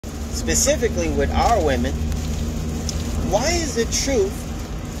specifically with our women, why is the truth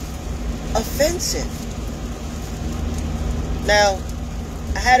offensive? Now,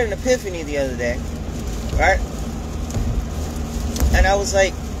 I had an epiphany the other day, right? And I was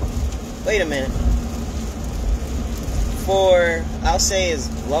like, wait a minute. For, I'll say, as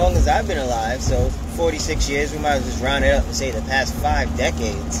long as I've been alive, so 46 years, we might as well just round it up and say the past 5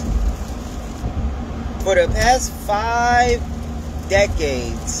 decades. For the past 5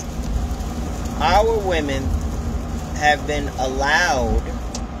 decades, our women have been allowed,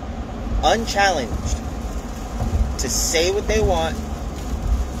 unchallenged, to say what they want,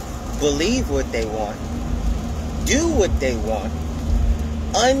 believe what they want, do what they want,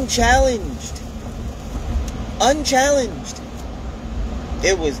 unchallenged. Unchallenged.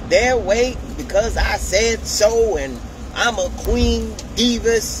 It was their way because I said so, and I'm a queen,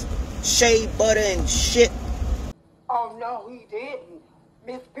 divas, shea butter and shit. Oh no, he didn't.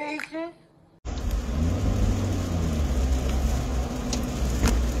 Miss Peaches?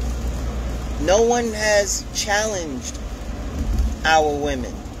 No one has challenged our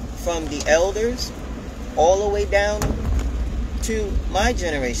women, from the elders all the way down to my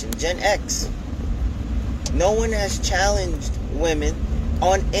generation, Gen X. No one has challenged women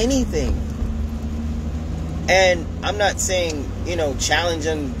on anything. And I'm not saying, challenge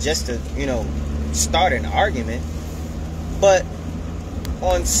them just to, start an argument. But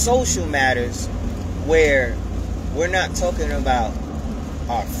on social matters where we're not talking about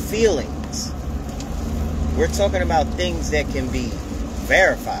our feelings, we're talking about things that can be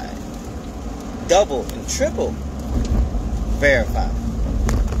verified, double and triple verified.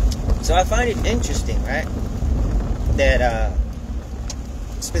 So I find it interesting, right, that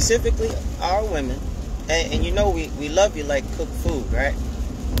specifically our women, and we love you like cooked food, right?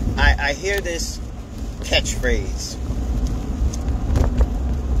 I hear this catchphrase.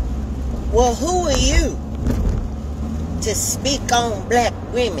 Well, who are you to speak on black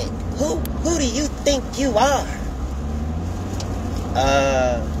women? Who do you think you are?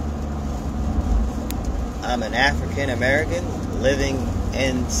 I'm an African American living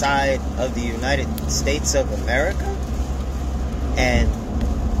inside of the United States of America, and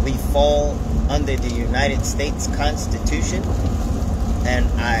we fall under the United States Constitution, and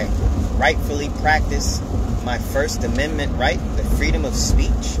I rightfully practice my First Amendment right, the freedom of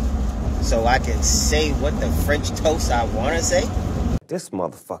speech, so I can say what the French toast I want to say. This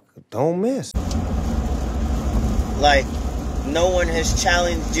motherfucker don't miss. Like, no one has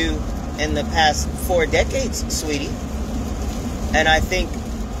challenged you in the past 4 decades, sweetie. And I think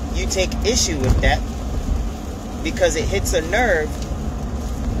you take issue with that because it hits a nerve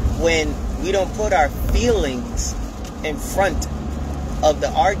when we don't put our feelings in front of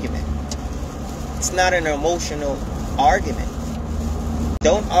the argument. It's not an emotional argument.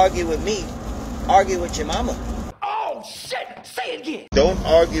 Don't argue with me, argue with your mama. Oh shit, say it again. Don't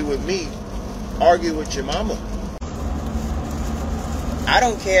argue with me, argue with your mama. I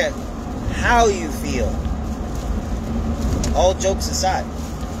don't care how you feel. All jokes aside,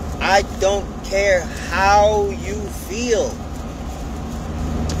 I don't care how you feel.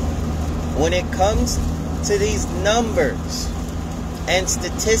 When it comes to these numbers and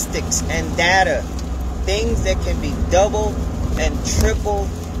statistics and data, things that can be double and triple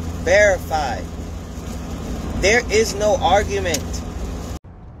verified, there is no argument.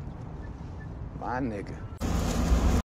 My nigga.